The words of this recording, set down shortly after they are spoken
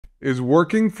Is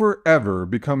working forever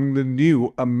becoming the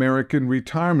new American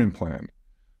retirement plan?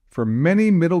 For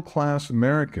many middle-class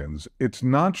Americans, it's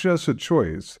not just a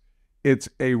choice, it's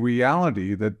a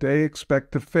reality that they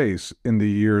expect to face in the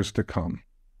years to come.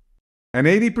 And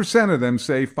 80% of them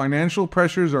say financial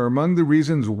pressures are among the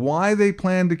reasons why they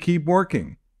plan to keep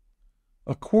working.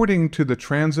 According to the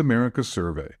Transamerica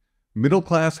survey,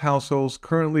 middle-class households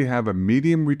currently have a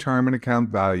median retirement account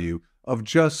value of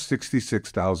just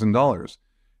 $66,000.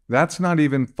 That's not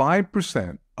even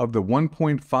 5% of the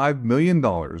 $1.5 million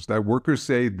that workers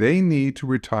say they need to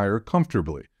retire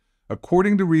comfortably,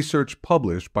 according to research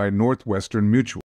published by Northwestern Mutual.